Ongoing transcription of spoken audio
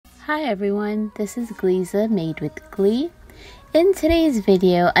Hi everyone, this is Gleeza Made with Glee. In today's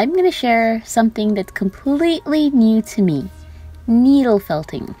video, I'm going to share something that's completely new to me, needle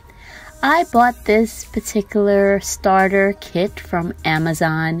felting. I bought this particular starter kit from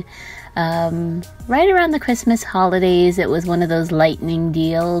Amazon right around the Christmas holidays. It was one of those lightning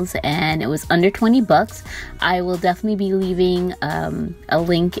deals and it was under 20 bucks. I will definitely be leaving a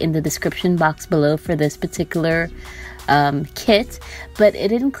link in the description box below for this particular kit, but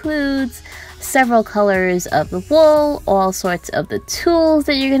it includes several colors of the wool, all sorts of the tools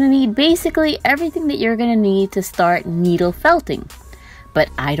that you're going to need, basically everything that you're going to need to start needle felting. But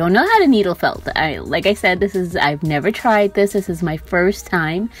I don't know how to needle felt. Like I said, I've never tried this. This is my first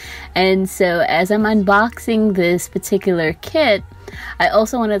time. And so as I'm unboxing this particular kit, I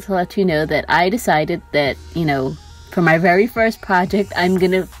also wanted to let you know that I decided that, for my very first project, I'm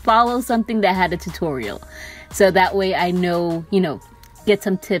going to follow something that had a tutorial. So that way I know, get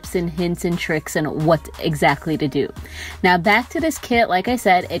some tips and hints and tricks and what exactly to do. Now back to this kit, like I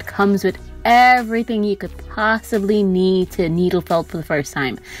said, it comes with everything you could possibly need to needle felt for the first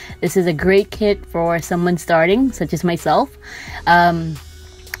time. This is a great kit for someone starting, such as myself. It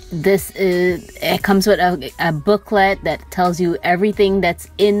comes with a booklet that tells you everything that's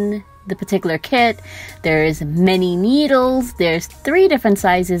in the particular kit. There's many needles. There's 3 different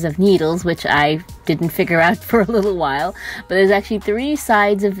sizes of needles, which I didn't figure out for a little while, but there's actually 3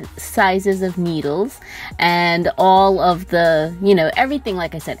 sizes of needles, and all of the, everything,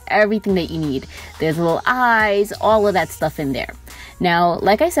 like I said, everything that you need. There's little eyes, all of that stuff in there. Now,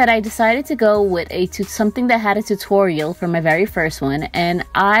 like I said, I decided to go with something that had a tutorial for my very first one, and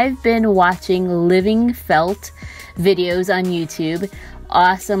I've been watching Living Felt videos on YouTube.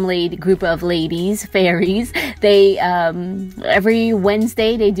 Awesome group of ladies, fairies. They every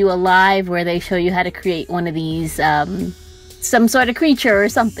Wednesday they do a live where they show you how to create one of these some sort of creature or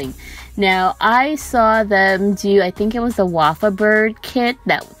something. Now I saw them do, I think it was the Waffa Bird kit,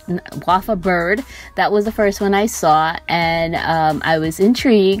 that was the first one I saw, and I was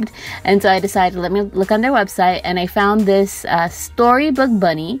intrigued, and so I decided, let me look on their website, and I found this Storybook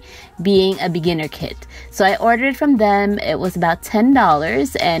Bunny being a beginner kit. So I ordered from them. It was about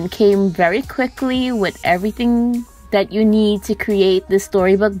 $10 and came very quickly with everything that you need to create the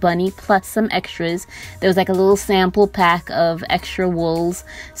Storybook Bunny, plus some extras. There was like a little sample pack of extra wools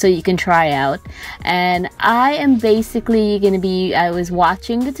so you can try out. And I am basically I was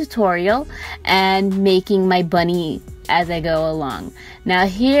watching the tutorial and making my bunny as I go along. Now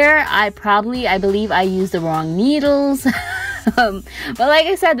here, I believe I used the wrong needles. But like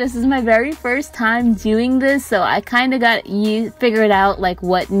I said, this is my very first time doing this, so I kind of figured out like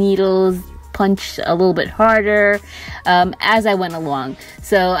what needles punch a little bit harder as I went along.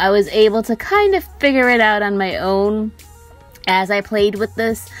 So I was able to kind of figure it out on my own as I played with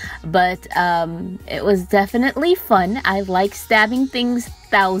this, but it was definitely fun. I like stabbing things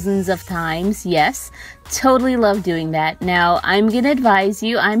thousands of times. Yes, totally love doing that. Now I'm gonna advise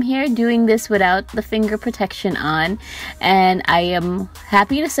you, I'm here doing this without the finger protection on, and I am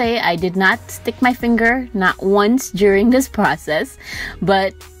happy to say I did not stick my finger, not once during this process,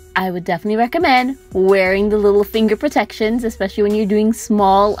 but I would definitely recommend wearing the little finger protections, especially when you're doing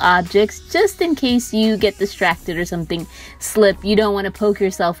small objects, just in case you get distracted or something, slip. You don't want to poke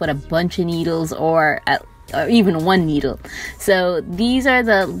yourself with a bunch of needles or even one needle. So these are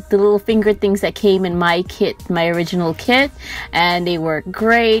the little finger things that came in my kit, my original kit, and they work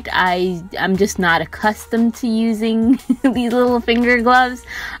great. I'm just not accustomed to using these little finger gloves.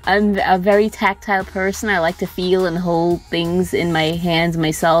 I'm a very tactile person. I like to feel and hold things in my hands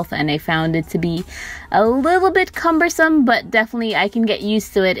myself, and I found it to be a little bit cumbersome, but definitely I can get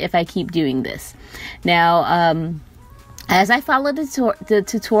used to it if I keep doing this. Now, as I followed the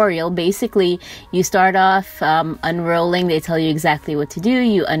tutorial, basically you start off unrolling. They tell you exactly what to do.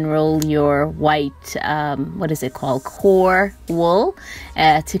 You unroll your white, core wool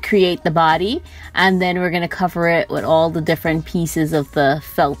to create the body, and then we're going to cover it with all the different pieces of the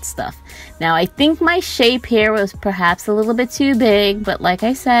felt stuff. Now I think my shape here was perhaps a little bit too big, but like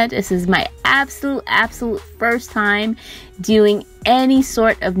I said, this is my absolute first time doing any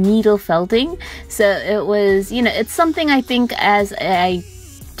sort of needle felting. So it was, it's something I think as I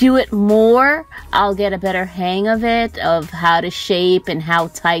do it more, I'll get a better hang of it, of how to shape and how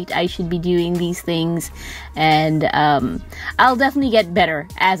tight I should be doing these things, and I'll definitely get better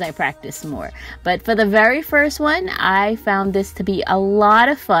as I practice more. But for the very first one, I found this to be a lot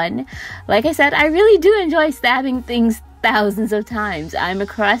of fun. Like I said, I really do enjoy stabbing things thousands of times. I'm a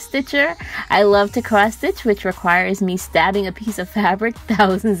cross stitcher. I love to cross stitch, which requires me stabbing a piece of fabric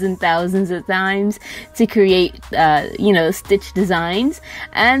thousands and thousands of times to create, stitch designs.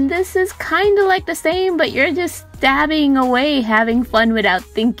 And this is kind of like the same, but you're just stabbing away, having fun without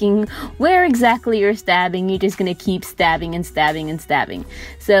thinking where exactly you're stabbing. You're just gonna keep stabbing and stabbing and stabbing.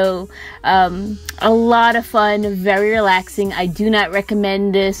 So a lot of fun, very relaxing. I do not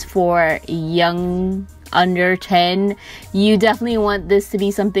recommend this for young, under 10. You definitely want this to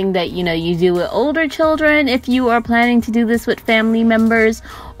be something that you do with older children if you are planning to do this with family members,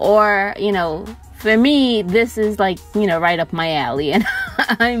 or for me, this is like, right up my alley, and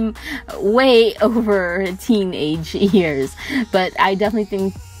I'm way over teenage years, but I definitely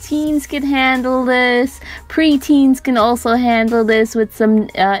think teens can handle this. Preteens can also handle this with some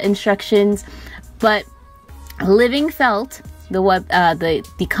instructions. But Living Felt,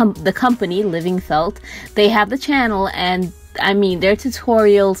 the company Living Felt, they have the channel, and I mean, their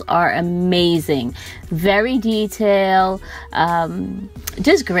tutorials are amazing, very detailed,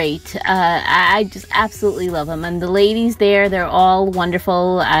 just great. I just absolutely love them, and the ladies there, they're all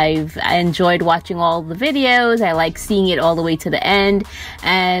wonderful. I enjoyed watching all the videos. I like seeing it all the way to the end,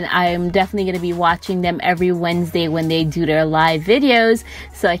 and I'm definitely going to be watching them every Wednesday when they do their live videos,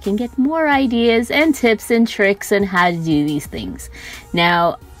 so I can get more ideas and tips and tricks on how to do these things.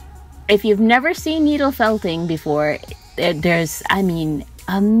 Now, if you've never seen needle felting before, there's,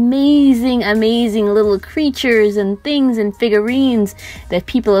 amazing little creatures and things and figurines that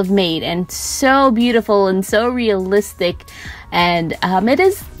people have made, and so beautiful and so realistic. And it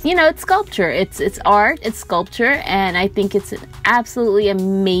is, it's sculpture, it's art, it's sculpture, and I think it's an absolutely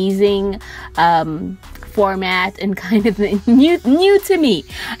amazing format and kind of new to me.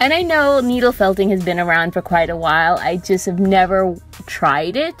 And I know needle felting has been around for quite a while. I just have never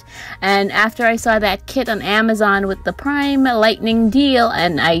tried it, and after I saw that kit on Amazon with the Prime Lightning deal,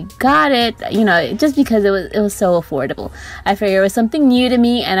 and I got it, just because it was so affordable. I figured it was something new to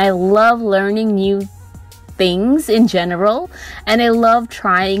me, and I love learning new things in general, and I love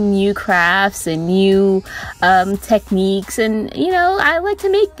trying new crafts and new techniques, and I like to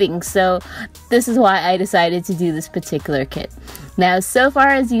make things, so this is why I decided to do this particular kit. Now, so far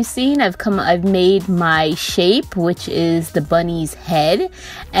as you've seen, I've made my shape, which is the bunny's head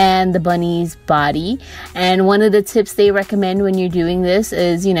and the bunny's body. And one of the tips they recommend when you're doing this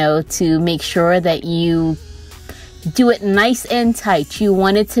is, to make sure that you do it nice and tight. You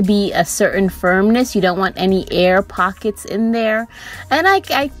want it to be a certain firmness. You don't want any air pockets in there. And I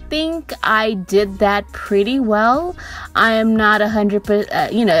think I did that pretty well. I am not 100%,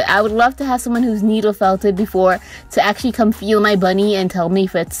 I would love to have someone who's needle felted before to actually come feel my bunny and tell me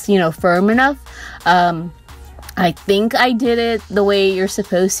if it's, firm enough. I think I did it the way you're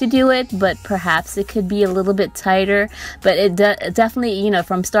supposed to do it, but perhaps it could be a little bit tighter. But it definitely,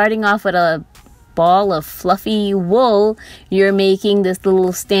 from starting off with a ball of fluffy wool, you're making this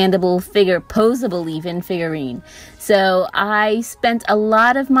little standable posable even figurine. So I spent a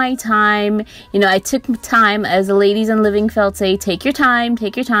lot of my time, I took time, as the ladies on Living Felt say, take your time.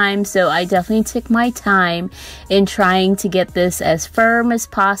 So I definitely took my time in trying to get this as firm as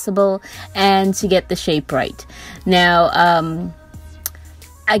possible and to get the shape right. Now,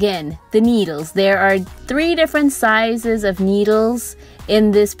 again, the needles. There are 3 different sizes of needles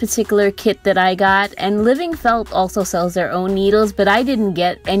in this particular kit that I got, and Living Felt also sells their own needles, but I didn't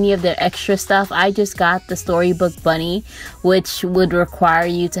get any of their extra stuff. I just got the Storybook Bunny, which would require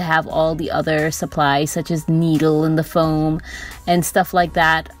you to have all the other supplies such as needle and the foam and stuff like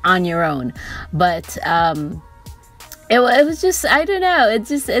that on your own. But it was just, I don't know,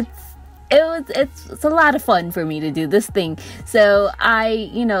 it's a lot of fun for me to do this thing. So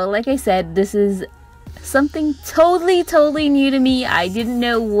like I said, this is something totally new to me. I didn't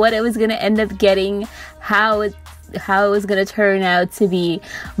know what it was going to end up getting, how it was going to turn out to be,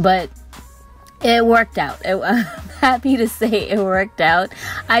 but it worked out. I'm happy to say it worked out.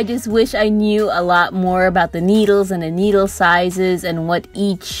 I just wish I knew a lot more about the needles and the needle sizes and what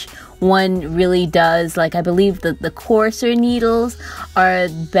each one really does. Like, I believe that the coarser needles are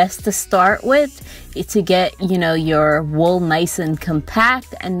best to start with to get, your wool nice and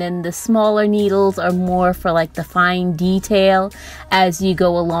compact, and then the smaller needles are more for like the fine detail as you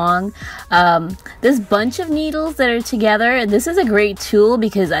go along. This bunch of needles that are together, and this is a great tool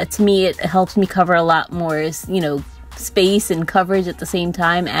because to me it helps me cover a lot more, space and coverage at the same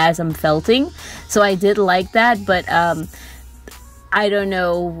time as I'm felting. So I did like that, but I don't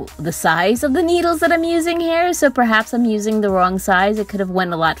know the size of the needles that I'm using here, so perhaps I'm using the wrong size. It could have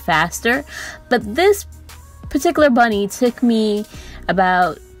went a lot faster. But this particular bunny took me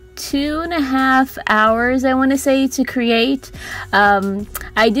about 2.5 hours, I want to say, to create.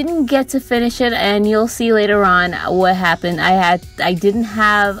 I didn't get to finish it, and you'll see later on what happened. I didn't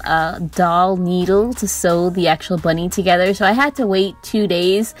have a doll needle to sew the actual bunny together, so I had to wait 2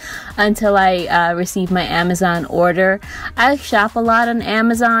 days until I received my Amazon order. I shop a lot on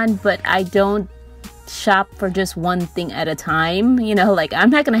Amazon, but I don't shop for just one thing at a time. You know, like, I'm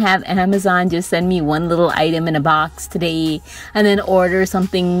not gonna have Amazon just send me one little item in a box today and then order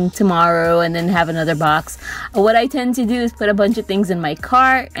something tomorrow and then have another box. What I tend to do is put a bunch of things in my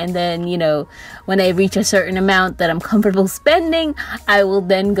cart, and then, you know, when I reach a certain amount that I'm comfortable spending, I will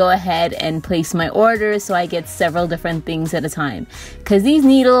then go ahead and place my order, so I get several different things at a time. Because these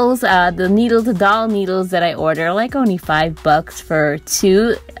needles, the doll needles that I order are like only $5 for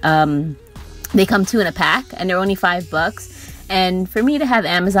 2. They come 2 in a pack, and they're only $5. And for me to have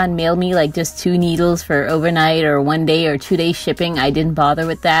Amazon mail me like just 2 needles for overnight or 1 day or 2 day shipping, I didn't bother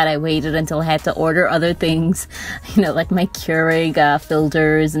with that. I waited until I had to order other things, you know, like my Keurig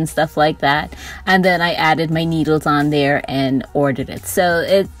filters and stuff like that. And then I added my needles on there and ordered it. So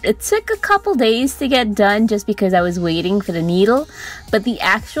it took a couple days to get done just because I was waiting for the needle. But the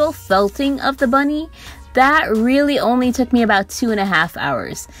actual felting of the bunny, that really only took me about 2.5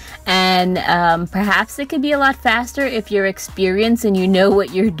 hours. And perhaps it could be a lot faster if you're experienced and you know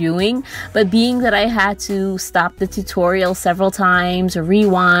what you're doing. But being that I had to stop the tutorial several times,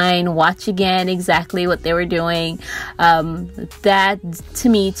 rewind, watch again exactly what they were doing, that to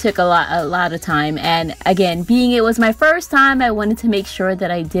me took a lot of time. And again, being it was my first time, I wanted to make sure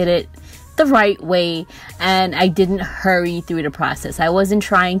that I did it the right way and I didn't hurry through the process. I wasn't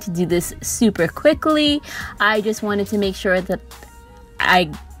trying to do this super quickly. I just wanted to make sure that I,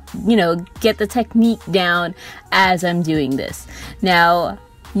 you know, get the technique down as I'm doing this. Now,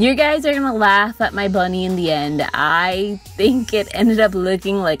 you guys are gonna laugh at my bunny in the end. I think it ended up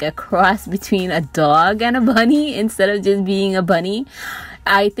looking like a cross between a dog and a bunny instead of just being a bunny.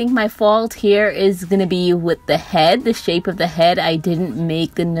 I think my fault here is going to be with the head, the shape of the head. I didn't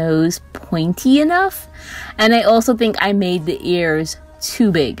make the nose pointy enough. And I also think I made the ears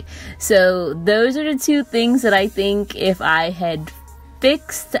too big. So those are the 2 things that I think if I had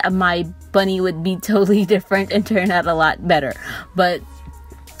fixed, my bunny would be totally different and turn out a lot better. But,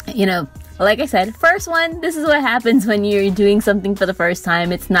 you know, like I said, first one, this is what happens when you're doing something for the first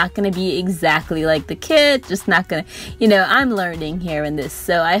time. It's not going to be exactly like the kit, just not going to, you know, I'm learning here in this.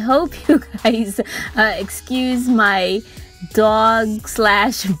 So I hope you guys excuse my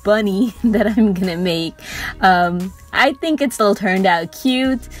dog/bunny that I'm going to make. I think it still turned out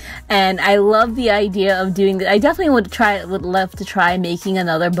cute, and I love the idea of doing that. I definitely would love to try making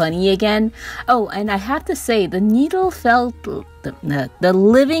another bunny again. Oh, and I have to say, the needle felt, the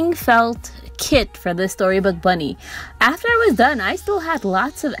living felt kit for the Storybook Bunny, after I was done, I still had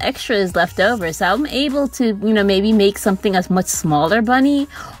lots of extras left over, so I'm able to, you know, maybe make something a much smaller bunny,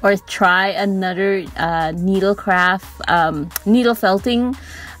 or try another needle felting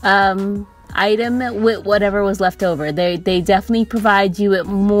item with whatever was left over. They definitely provide you with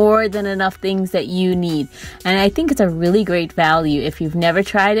more than enough things that you need, and I think it's a really great value. If you've never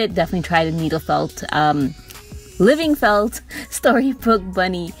tried it, definitely try the needle felt living felt Storybook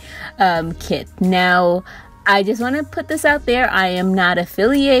Bunny kit. Now, I just want to put this out there. I am not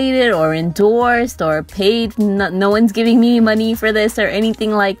affiliated or endorsed or paid. No one's giving me money for this or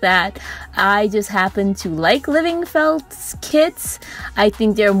anything like that. I just happen to like living felt kits. I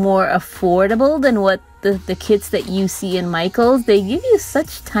think they're more affordable than what the kits that you see in Michael's. They give you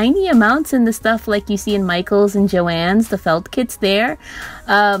such tiny amounts in the stuff like you see in Michael's and Joann's, the felt kits there.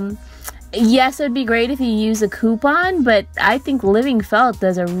 Yes, it would be great if you use a coupon, but I think Living Felt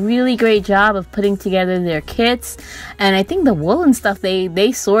does a really great job of putting together their kits, and I think the wool and stuff,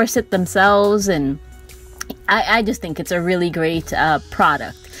 they source it themselves, and I just think it's a really great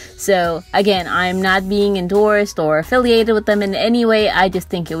product. So again, I'm not being endorsed or affiliated with them in any way. I just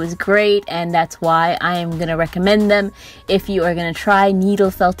think it was great, and that's why I am going to recommend them. If you are going to try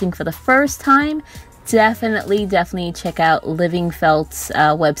needle felting for the first time, definitely check out Living Felt's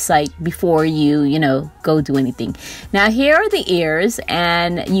website before you go do anything. Now, here are the ears,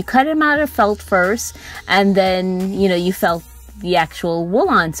 and you cut them out of felt first, and then you felt the actual wool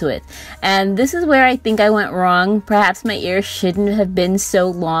onto it. And this is where I think I went wrong. Perhaps my ears shouldn't have been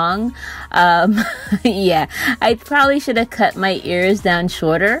so long. Yeah, I probably should have cut my ears down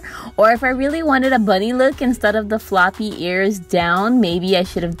shorter, or if I really wanted a bunny look, instead of the floppy ears down, maybe I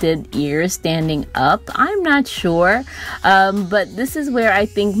should have did ears standing up. I'm not sure, but this is where I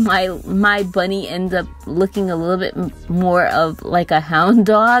think my bunny ends up looking a little bit more of like a hound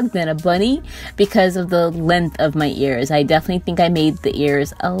dog than a bunny because of the length of my ears. I definitely think think I made the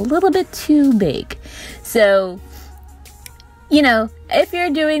ears a little bit too big. So, you know, if you're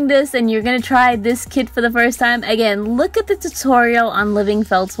doing this and you're gonna try this kit for the first time, again, look at the tutorial on Living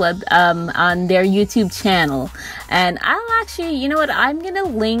Felt's web on their YouTube channel, and I'll actually, you know what, I'm gonna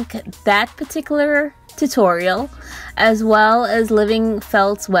link that particular tutorial as well as Living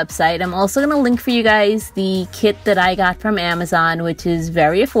Felt's website. I'm also gonna link for you guys the kit that I got from Amazon, which is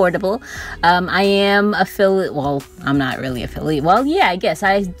very affordable. I am affiliate, well, I'm not really affiliate, well, yeah, I guess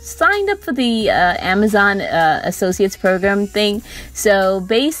I signed up for the Amazon Associates program thing. So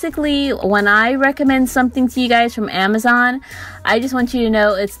basically, when I recommend something to you guys from Amazon, I just want you to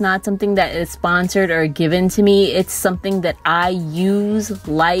know it's not something that is sponsored or given to me. It's something that I use,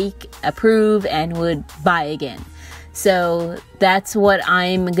 like, approve, and would buy again. So that's what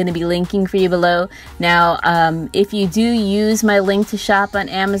I'm going to be linking for you below. Now, if you do use my link to shop on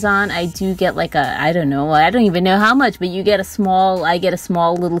Amazon, I do get like a, I don't even know how much, but you get a small, I get a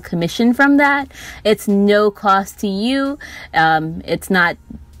small little commission from that. It's no cost to you. It's not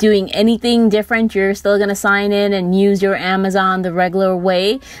doing anything different. You're still going to sign in and use your Amazon the regular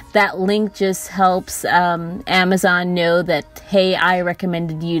way. That link just helps Amazon know that, hey, I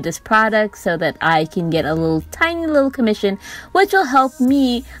recommended you this product, so that I can get a little tiny little commission, which will help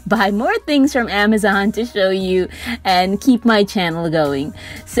me buy more things from Amazon to show you and keep my channel going.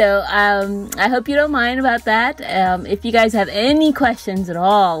 So I hope you don't mind about that. If you guys have any questions at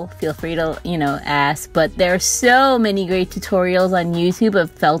all, feel free to, you know, ask. But there are so many great tutorials on YouTube of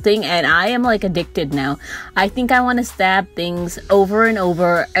felting, and I am like addicted now. I think I want to stab things over and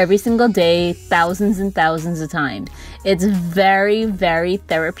over every single day, thousands and thousands of times. It's very, very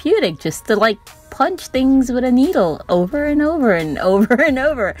therapeutic just to like punch things with a needle over and over and over and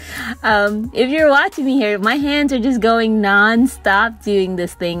over. If you're watching me here, my hands are just going non-stop doing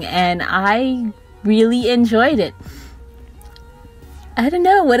this thing, and I really enjoyed it. I don't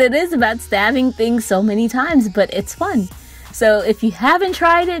know what it is about stabbing things so many times, but it's fun. So if you haven't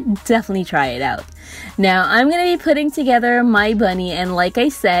tried it, definitely try it out. Now, I'm going to be putting together my bunny, and like I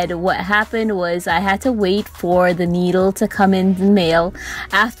said, what happened was I had to wait for the needle to come in the mail.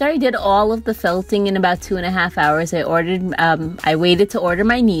 After I did all of the felting in about 2.5 hours, I waited to order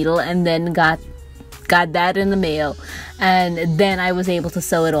my needle, and then got that in the mail, and then I was able to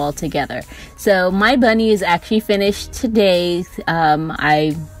sew it all together. So my bunny is actually finished today.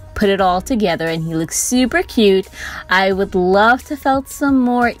 I put it all together, and he looks super cute. I would love to felt some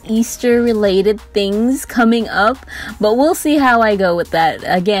more Easter related things coming up, but we'll see how I go with that.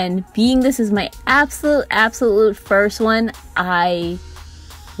 Again, being this is my absolute first one, I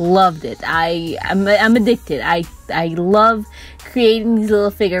loved it. I'm addicted. I love creating these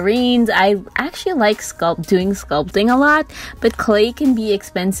little figurines. I actually like doing sculpting a lot, but clay can be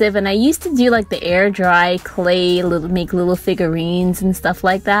expensive, and I used to do like the air dry clay, make little figurines and stuff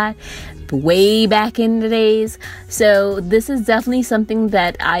like that way back in the days. So this is definitely something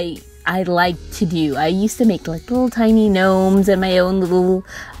that I like to do. I used to make like little tiny gnomes and my own little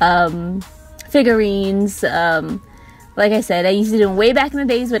figurines. Like I said, I used to do them way back in the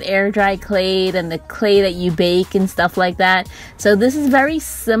days with air dry clay and the clay that you bake and stuff like that. So this is very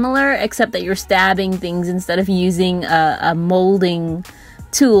similar, except that you're stabbing things instead of using a molding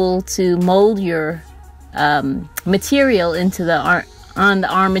tool to mold your material into on the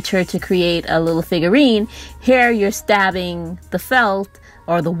armature to create a little figurine. Here you're stabbing the felt,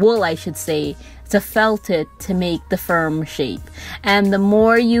 or the wool I should say, to felt it to make the firm shape. And the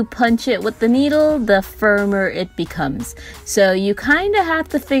more you punch it with the needle, the firmer it becomes. So you kind of have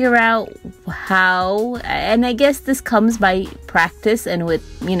to figure out how, and I guess this comes by practice, and with,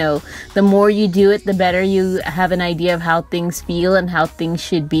 you know, the more you do it, the better you have an idea of how things feel and how things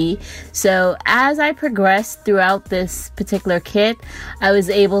should be. So as I progressed throughout this particular kit, I was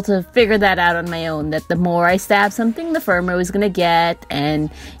able to figure that out on my own, that the more I stab something, the firmer it was gonna get, and,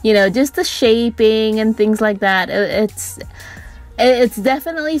 you know, just the shaping and things like that. It's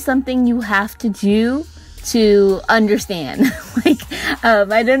definitely something you have to do to understand. Like,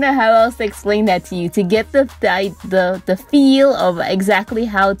 I don't know how else to explain that to you. To get the feel of exactly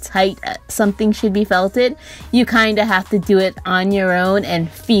how tight something should be felted, you kind of have to do it on your own and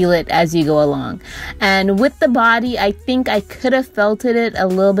feel it as you go along. And with the body, I think I could have felted it a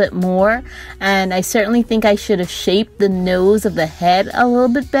little bit more, and I certainly think I should have shaped the nose of the head a little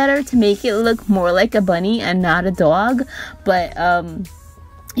bit better to make it look more like a bunny and not a dog. But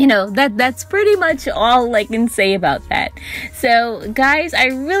you know, that's pretty much all I can say about that. So guys, I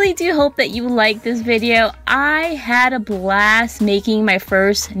really do hope that you like this video. I had a blast making my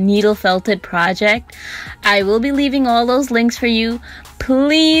first needle felted project. I will be leaving all those links for you.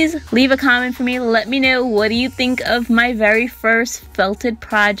 Please leave a comment for me. Let me know, what do you think of my very first felted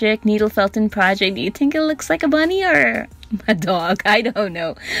project, needle felting project? Do you think it looks like a bunny or a dog? I don't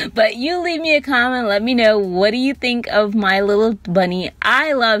know, but you leave me a comment. Let me know, what do you think of my little bunny?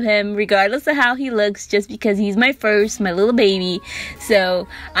 I love him regardless of how he looks, just because he's my first, my little baby. So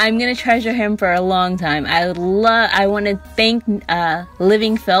I'm gonna treasure him for a long time. I want to thank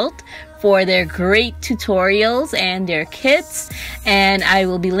Living Felt for their great tutorials and their kits, and I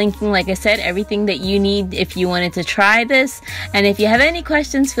will be linking, like I said, everything that you need if you wanted to try this. And if you have any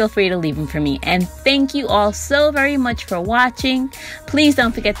questions, feel free to leave them for me. And thank you all so very much for watching. Please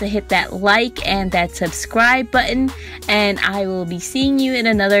don't forget to hit that like and that subscribe button, and I will be seeing you in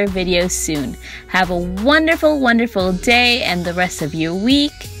another video soon. Have a wonderful, wonderful day and the rest of your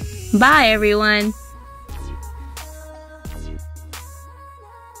week. Bye everyone.